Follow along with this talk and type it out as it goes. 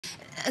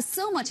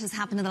So much has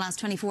happened in the last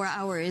 24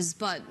 hours,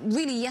 but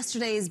really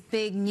yesterday's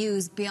big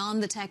news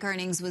beyond the tech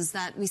earnings was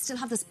that we still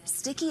have this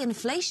sticky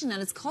inflation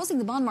and it's causing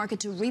the bond market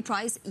to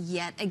reprice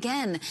yet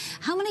again.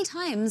 How many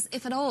times,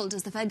 if at all,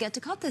 does the Fed get to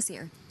cut this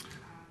year?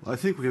 Well, I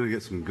think we're going to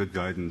get some good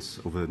guidance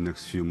over the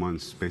next few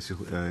months,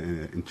 basically,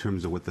 in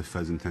terms of what the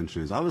Fed's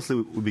intention is. Obviously,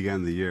 we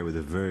began the year with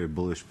a very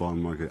bullish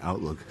bond market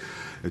outlook.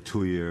 A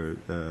two-year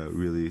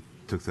really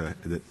took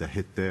the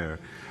hit there.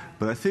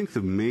 But I think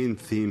the main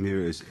theme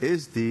here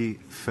is the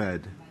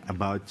Fed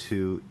about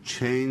to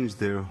change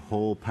their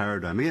whole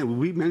paradigm? Again,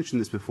 we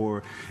mentioned this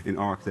before in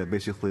ARC, that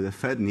basically the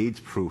Fed needs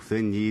proof.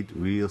 They need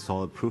real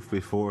solid proof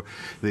before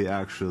they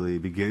actually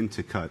begin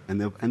to cut. And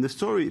the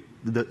story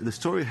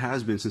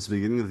has been since the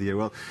beginning of the year,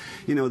 well,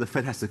 you know, the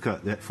Fed has to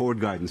cut. That forward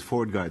guidance,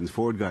 forward guidance,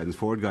 forward guidance,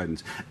 forward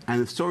guidance.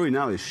 And the story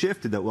now is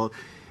shifted that, well,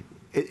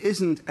 it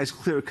isn't as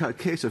clear-cut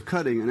case of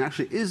cutting, and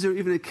actually, is there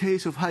even a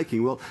case of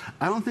hiking? Well,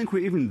 I don't think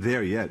we're even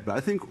there yet, but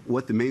I think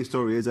what the main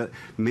story is that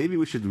maybe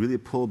we should really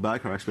pull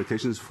back our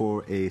expectations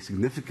for a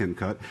significant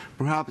cut,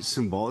 perhaps a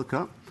symbolic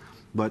cut,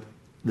 but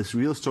this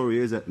real story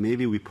is that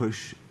maybe we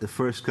push the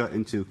first cut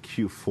into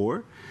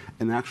Q4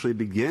 and actually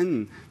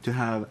begin to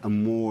have a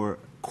more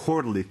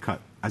quarterly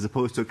cut as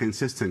opposed to a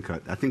consistent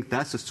cut. I think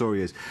that's the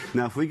story is.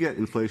 Now, if we get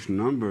inflation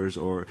numbers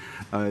or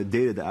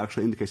data that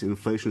actually indicates that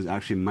inflation is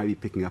actually might be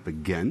picking up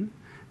again,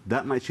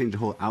 that might change the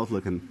whole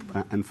outlook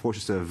and force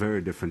us to a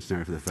very different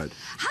scenario for the Fed.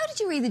 How did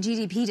you read the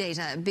GDP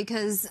data?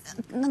 Because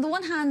on the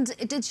one hand,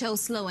 it did show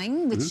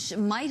slowing, which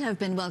might have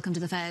been welcome to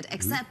the Fed,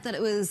 except that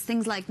it was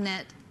things like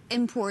net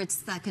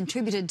imports that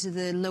contributed to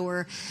the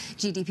lower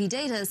GDP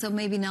data, so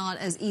maybe not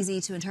as easy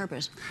to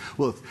interpret.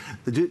 Well,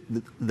 the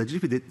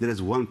GDP data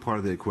is one part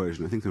of the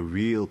equation. I think the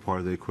real part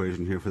of the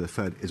equation here for the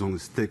Fed is going to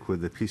stick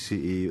with the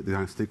PCE, they're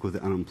going to stick with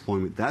the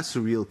unemployment. That's the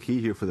real key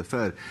here for the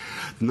Fed.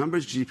 The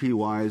numbers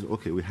GDP-wise,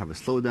 okay, we have a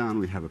slowdown,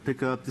 we have a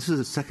pickup. This is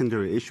a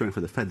secondary issue for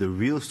the Fed. The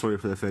real story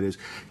for the Fed is,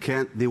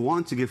 they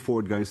want to give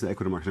forward guidance to the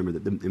equity market. Remember,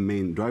 the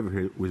main driver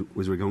here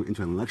was we're going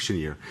into an election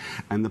year.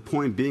 And the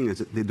point being is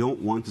that they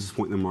don't want to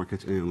disappoint the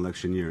markets in an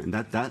election year, and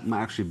that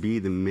might actually be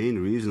the main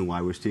reason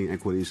why we're seeing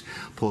equities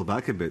pull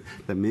back a bit,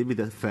 that maybe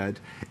the Fed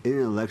in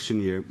an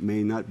election year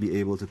may not be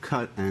able to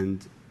cut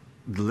and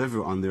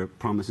deliver on their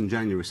promise in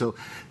January. So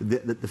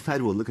the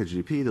Fed will look at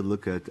GDP, they'll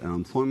look at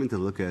employment,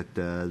 they'll look at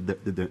the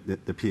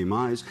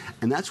PMIs,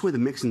 and that's where the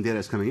mixing data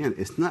is coming in.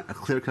 It's not a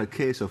clear-cut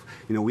case of,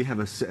 you know, we have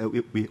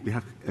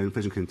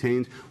inflation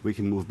contained, we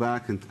can move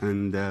back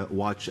and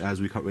watch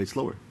as we cut rates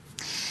lower.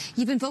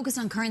 You've been focused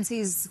on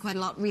currencies quite a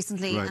lot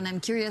recently, right, and I'm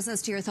curious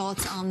as to your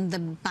thoughts on the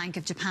Bank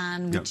of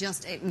Japan.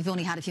 We've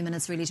only had a few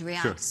minutes really to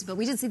react, but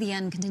we did see the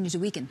yen continue to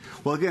weaken.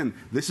 Well, again,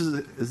 this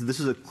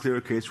is a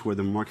clear case where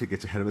the market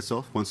gets ahead of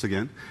itself once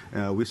again.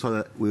 We saw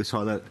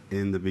that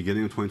in the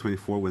beginning of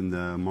 2024 when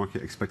the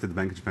market expected the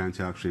Bank of Japan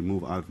to actually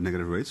move out of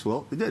negative rates.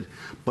 Well, it did,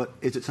 but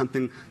is it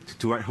something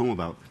to write home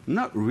about?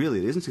 Not really.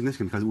 It isn't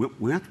significant because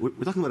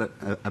we're talking about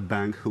a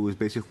bank who is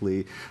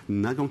basically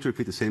not going to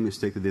repeat the same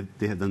mistake that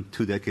they had done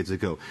 2 decades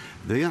ago.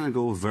 They're going to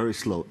go very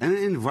slow. And in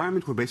an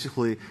environment where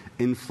basically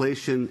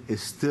inflation is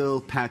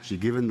still patchy,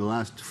 given the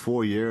last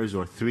 4 years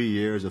or 3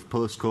 years of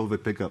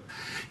post-COVID pickup,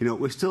 you know,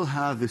 we still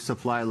have the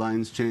supply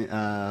lines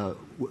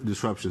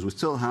disruptions. We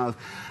still have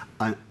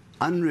an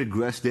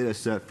unregressed data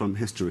set from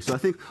history. So I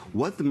think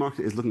what the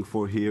market is looking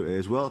for here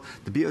is, well,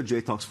 the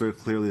BOJ talks very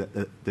clearly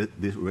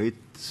that the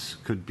rates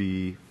could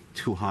be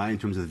too high in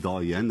terms of the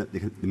dollar-yen, that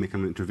they may come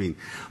and intervene.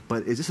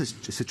 But is this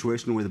a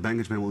situation where the Bank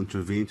of Japan will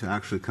intervene to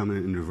actually come in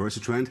and reverse the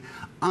trend?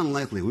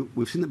 Unlikely.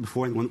 We've seen that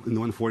before in the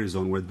 140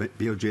 zone where the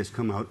BOJ has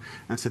come out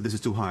and said this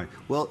is too high.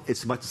 Well,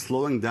 it's about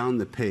slowing down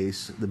the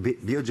pace. The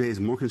BOJ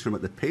is more concerned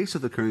about the pace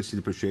of the currency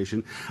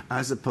depreciation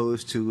as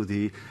opposed to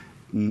the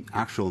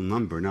actual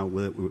number. Now,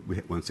 we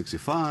hit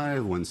 165,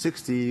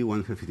 160,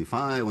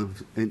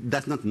 155,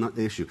 that's not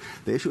the issue.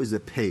 The issue is the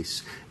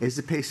pace. Is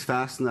the pace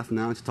fast enough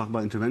now to talk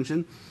about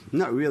intervention?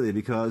 Not really,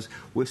 because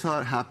we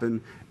saw it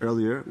happen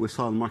earlier. We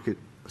saw the market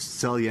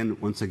sell yen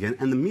once again,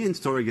 and the main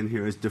story again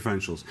here is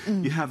differentials.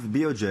 You have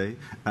the BOJ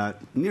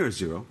at near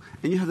zero,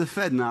 and you have the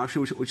Fed now,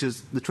 actually, which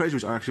is the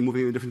treasuries are actually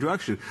moving in a different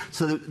direction.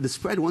 So the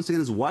spread once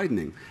again is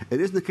widening. It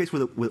isn't a case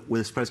where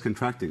the spread is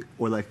contracting,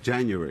 or like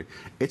January.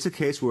 It's a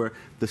case where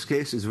this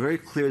case is very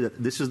clear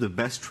that this is the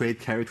best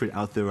carry trade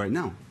out there right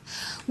now.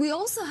 We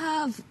also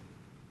have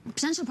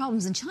potential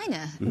problems in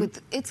China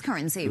with its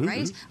currency,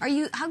 right?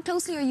 How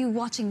closely are you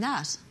watching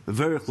that?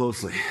 Very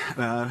closely.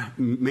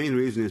 Main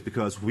reason is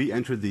because we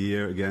entered the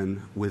year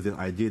again with the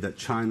idea that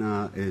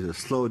China is a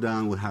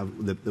slowdown, will have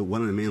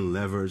one of the main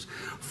levers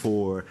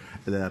for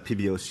the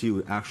PBOC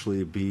would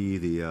actually be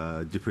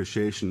the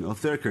depreciation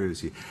of their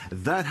currency.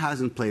 That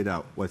hasn't played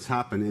out. What's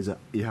happened is that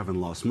you haven't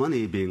lost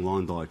money being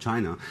long dollar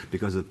China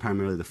because of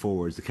primarily the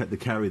forwards, the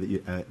carry that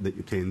you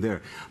obtain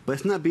there. But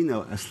it's not been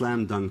a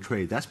slam dunk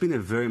trade. That's been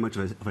very much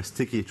of a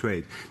sticky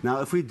trade.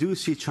 Now, if we do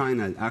see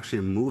China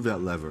actually move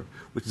that lever,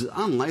 which is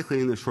unlikely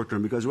in the short short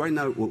term, because right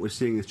now what we're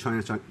seeing is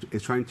China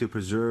is trying to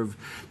preserve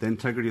the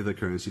integrity of the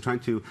currency, trying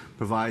to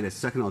provide a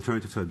second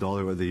alternative to the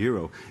dollar or the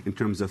euro in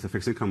terms of the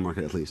fixed income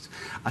market, at least.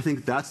 I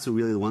think that's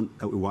really the one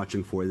that we're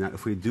watching for, and that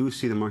if we do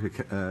see the market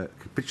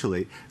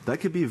capitulate, that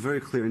could be a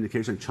very clear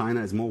indication that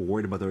China is more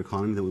worried about their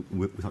economy than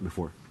we thought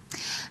before.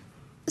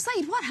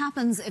 Said, what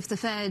happens if the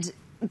Fed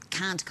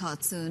can't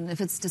cut soon, if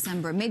it's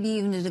December, maybe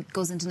even if it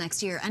goes into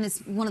next year, and it's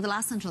one of the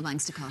last central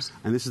banks to cut?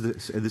 And this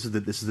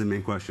is the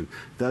main question.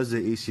 Does the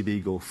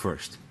ECB go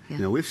first? Yeah.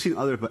 You know, we've seen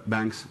other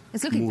banks.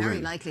 It's looking move very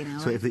in. likely now.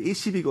 So right? if the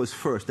ECB goes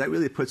first, that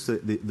really puts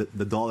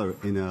the dollar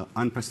in an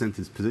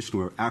unprecedented position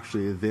where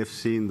actually they've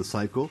seen the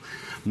cycle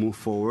move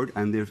forward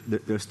and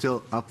they're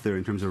still up there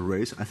in terms of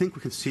rates. I think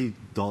we can see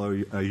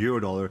euro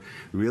dollar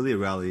really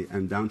rally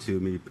and down to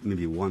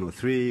maybe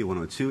 103,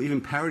 102, even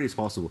parity is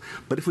possible.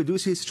 But if we do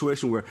see a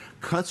situation where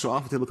cuts are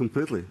off the table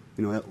completely,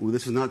 you know,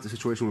 this is not the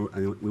situation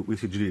where we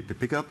see GDP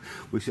pick up,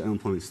 we see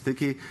unemployment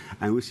sticky,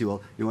 and we see,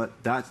 well, you know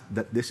what, that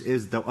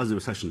was a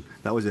recession.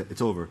 That was it.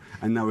 It's over.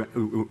 And now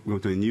we're going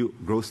to a new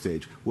growth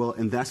stage. Well,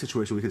 in that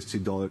situation, we can see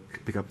dollar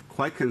pick up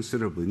quite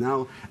considerably.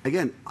 Now,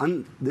 again,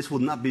 this will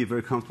not be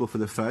very comfortable for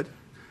the Fed,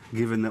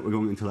 given that we're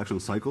going into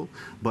election cycle,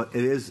 but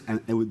it is, and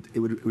it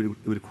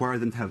would require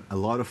them to have a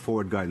lot of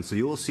forward guidance. So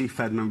you will see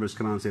Fed members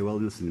come out and say, well,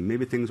 listen,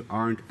 maybe things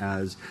aren't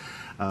as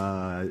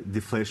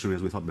deflationary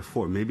as we thought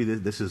before. Maybe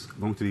this is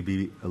going to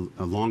be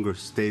a longer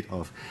state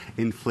of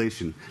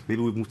inflation.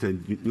 Maybe we move to a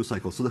new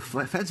cycle. So the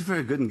Fed's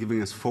very good in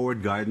giving us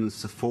forward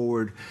guidance, a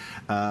forward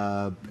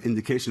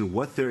indication of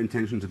what their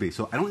intention to be.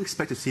 So I don't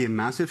expect to see a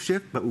massive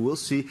shift, but we will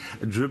see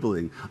a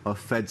dribbling of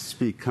Fed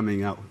speak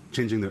coming out,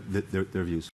 changing their views.